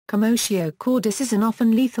Commotio cordis is an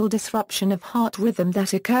often lethal disruption of heart rhythm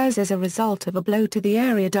that occurs as a result of a blow to the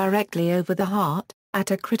area directly over the heart,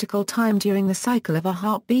 at a critical time during the cycle of a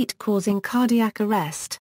heartbeat causing cardiac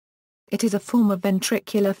arrest. It is a form of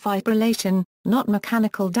ventricular fibrillation, not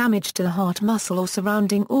mechanical damage to the heart muscle or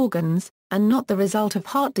surrounding organs, and not the result of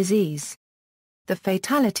heart disease. The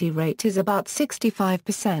fatality rate is about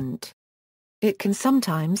 65%. It can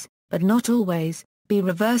sometimes, but not always, be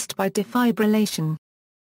reversed by defibrillation.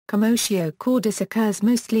 Commotio cordis occurs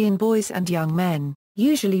mostly in boys and young men,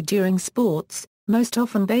 usually during sports, most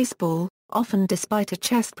often baseball, often despite a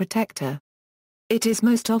chest protector. It is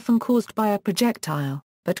most often caused by a projectile,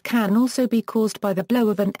 but can also be caused by the blow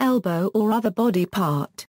of an elbow or other body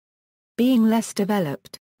part. Being less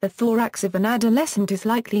developed, the thorax of an adolescent is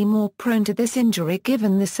likely more prone to this injury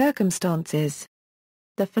given the circumstances.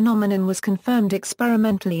 The phenomenon was confirmed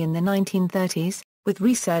experimentally in the 1930s, with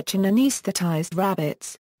research in anesthetized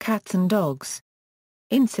rabbits, cats and dogs.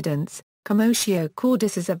 Incidence: Commotio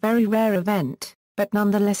cordis is a very rare event, but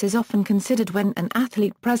nonetheless is often considered when an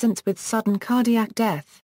athlete presents with sudden cardiac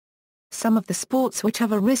death. Some of the sports which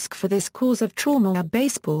have a risk for this cause of trauma are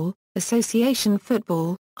baseball, association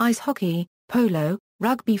football, ice hockey, polo,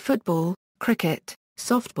 rugby football, cricket,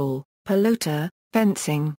 softball, pelota,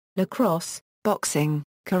 fencing, lacrosse, boxing,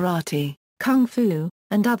 karate, kung fu,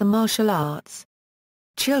 and other martial arts.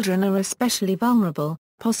 Children are especially vulnerable,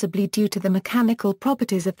 possibly due to the mechanical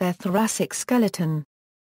properties of their thoracic skeleton.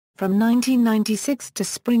 From 1996 to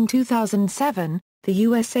spring 2007, the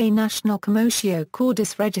USA National Commotio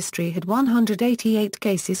cordis Registry had 188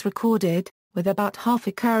 cases recorded, with about half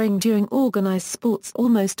occurring during organized sports.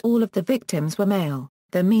 Almost all of the victims were male.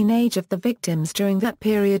 The mean age of the victims during that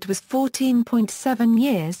period was 14.7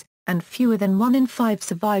 years, and fewer than 1 in 5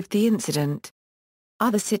 survived the incident.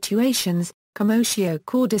 Other situations: Commotio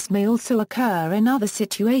cordis may also occur in other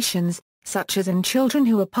situations, such as in children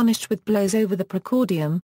who are punished with blows over the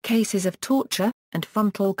precordium, cases of torture, and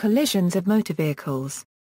frontal collisions of motor vehicles.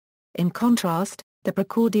 In contrast, the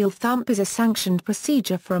precordial thump is a sanctioned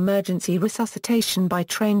procedure for emergency resuscitation by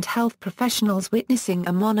trained health professionals witnessing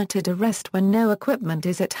a monitored arrest when no equipment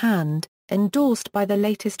is at hand, endorsed by the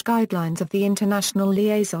latest guidelines of the International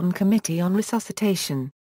Liaison Committee on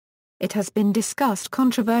Resuscitation. It has been discussed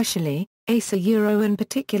controversially, ASA Euro in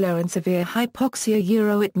particular and severe hypoxia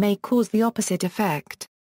Euro it may cause the opposite effect.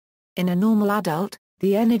 In a normal adult,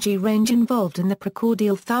 the energy range involved in the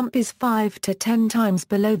precordial thump is 5 to 10 times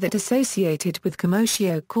below that associated with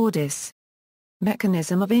Commotio cordis.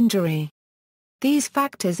 Mechanism of injury. These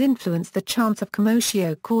factors influence the chance of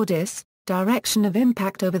Commotio cordis, direction of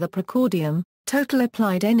impact over the precordium, total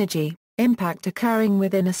applied energy, impact occurring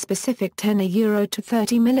within a specific 10 euro to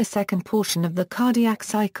 30 millisecond portion of the cardiac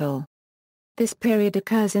cycle. This period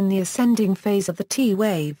occurs in the ascending phase of the T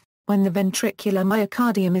wave, when the ventricular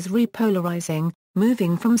myocardium is repolarizing,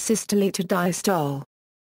 moving from systole to diastole.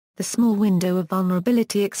 The small window of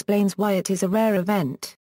vulnerability explains why it is a rare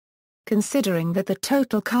event. Considering that the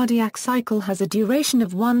total cardiac cycle has a duration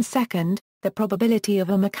of 1 second, the probability of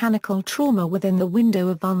a mechanical trauma within the window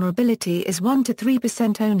of vulnerability is 1 to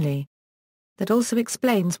 3% only. That also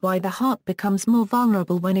explains why the heart becomes more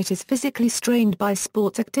vulnerable when it is physically strained by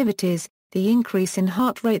sports activities. The increase in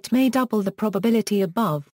heart rate may double the probability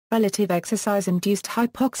above. Relative exercise-induced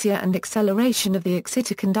hypoxia and acceleration of the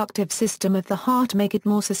excitoconductive system of the heart make it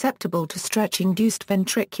more susceptible to stretch-induced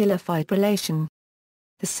ventricular fibrillation.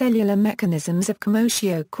 The cellular mechanisms of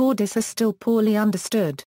Commotio cordis are still poorly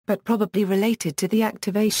understood, but probably related to the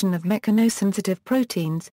activation of mechanosensitive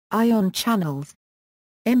proteins, ion channels.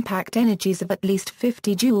 Impact energies of at least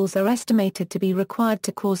 50 joules are estimated to be required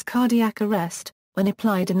to cause cardiac arrest, when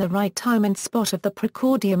applied in the right time and spot of the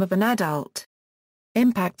precordium of an adult.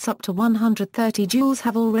 Impacts up to 130 joules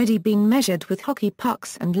have already been measured with hockey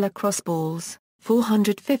pucks and lacrosse balls,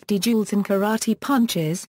 450 joules in karate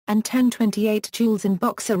punches, and 1028 joules in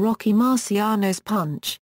boxer Rocky Marciano's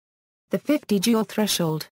punch. The 50 joule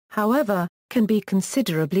threshold, however, can be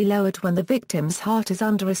considerably lowered when the victim's heart is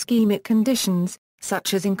under ischemic conditions,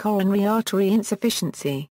 such as in coronary artery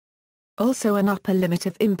insufficiency. Also, an upper limit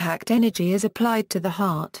of impact energy is applied to the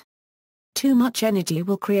heart. Too much energy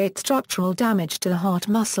will create structural damage to the heart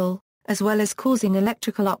muscle, as well as causing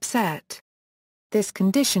electrical upset. This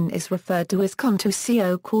condition is referred to as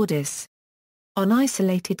Comrcio cordis. On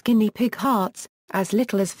isolated guinea pig hearts, as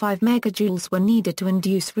little as 5 megajoules were needed to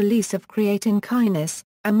induce release of creatine kinase,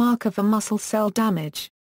 a marker for muscle cell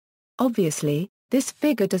damage. Obviously, this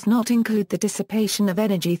figure does not include the dissipation of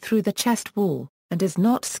energy through the chest wall, and is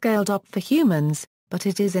not scaled up for humans, but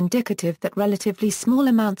it is indicative that relatively small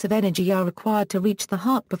amounts of energy are required to reach the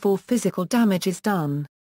heart before physical damage is done.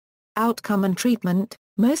 Outcome and treatment: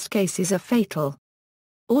 most cases are fatal.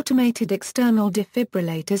 Automated external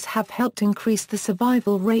defibrillators have helped increase the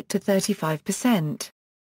survival rate to 35%.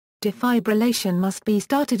 Defibrillation must be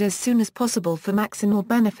started as soon as possible for maximal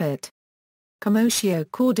benefit. Commotion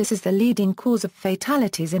cordis is the leading cause of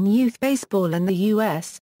fatalities in youth baseball in the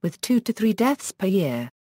U.S., with 2 to 3 deaths per year.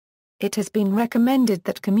 It has been recommended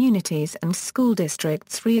that communities and school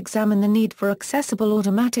districts re-examine the need for accessible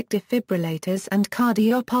automatic defibrillators and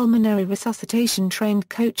cardiopulmonary resuscitation-trained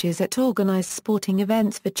coaches at organized sporting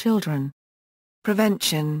events for children.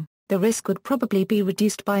 Prevention: the risk would probably be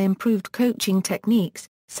reduced by improved coaching techniques,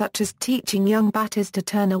 such as teaching young batters to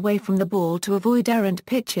turn away from the ball to avoid errant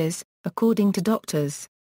pitches, according to doctors.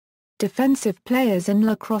 Defensive players in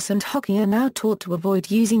lacrosse and hockey are now taught to avoid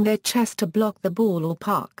using their chest to block the ball or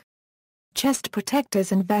puck. Chest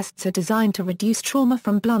protectors and vests are designed to reduce trauma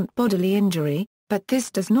from blunt bodily injury, but this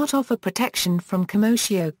does not offer protection from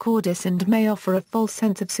commotio cordis and may offer a false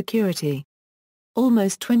sense of security.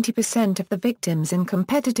 Almost 20% of the victims in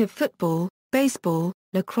competitive football, baseball,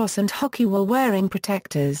 lacrosse and hockey were wearing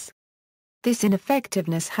protectors. This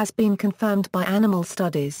ineffectiveness has been confirmed by animal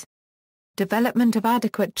studies. Development of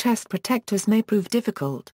adequate chest protectors may prove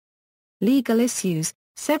difficult. Legal issues: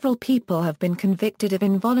 several people have been convicted of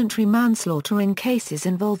involuntary manslaughter in cases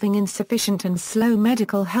involving insufficient and slow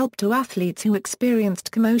medical help to athletes who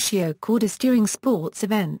experienced commotio cordis during sports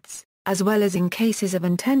events, as well as in cases of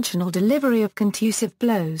intentional delivery of contusive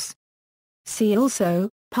blows. See also,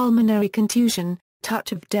 pulmonary contusion,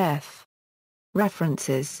 touch of death.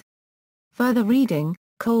 References. Further reading: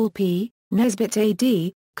 Cole P., Nesbitt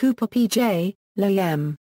A.D., Cooper P.J., Loy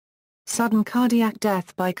M. Sudden cardiac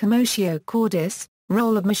death by commotio cordis,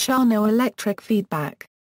 role of mechanoelectric feedback.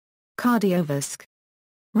 Cardiovasc.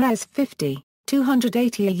 Res 50,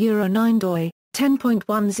 280 Euro 9 doi,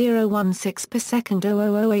 10.1016 per second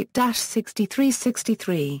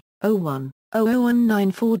 0008-6363, 01,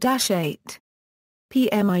 00194-8.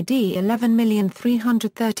 PMID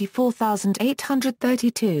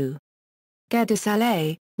 11,334,832. Geddes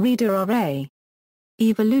L.A., Reader R.A.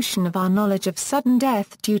 Evolution of our knowledge of sudden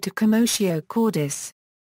death due to commotio cordis.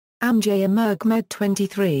 Amj Emerg Med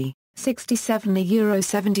 23, 67 Euro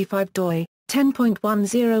 75 doi,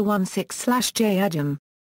 10.1016/J Adam.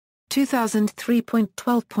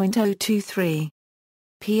 2003.12.023.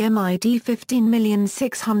 PMID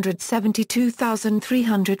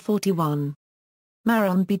 15,672,341.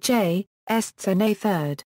 Maron B.J., Estson A.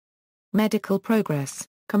 3rd. Medical Progress,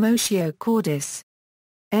 Commotio cordis.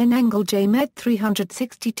 N. Engel J. Med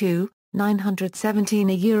 362, 917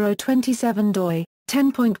 Euro 27 doi,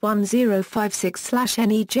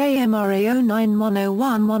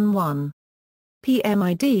 10.1056/NEJMRA09101111.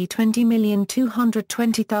 PMID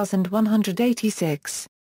 20,220,186.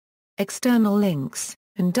 External links: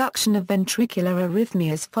 Induction of ventricular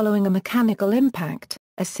arrhythmias following a mechanical impact,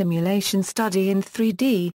 a simulation study in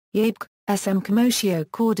 3D, Yabk, SM Commotio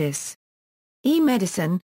cordis.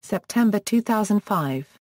 eMedicine, September 2005.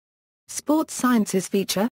 Sports Sciences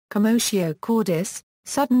feature, Commotio cordis,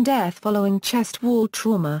 sudden death following chest wall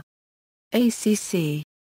trauma. ACC.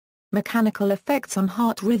 Mechanical effects on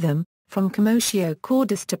heart rhythm, from commotio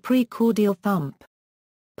cordis to precordial thump.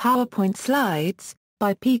 PowerPoint slides,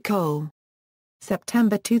 by P. Cole.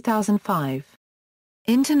 September 2005.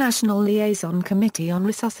 International Liaison Committee on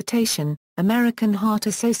Resuscitation, American Heart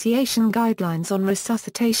Association Guidelines on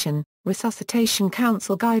Resuscitation, Resuscitation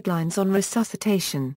Council Guidelines on Resuscitation.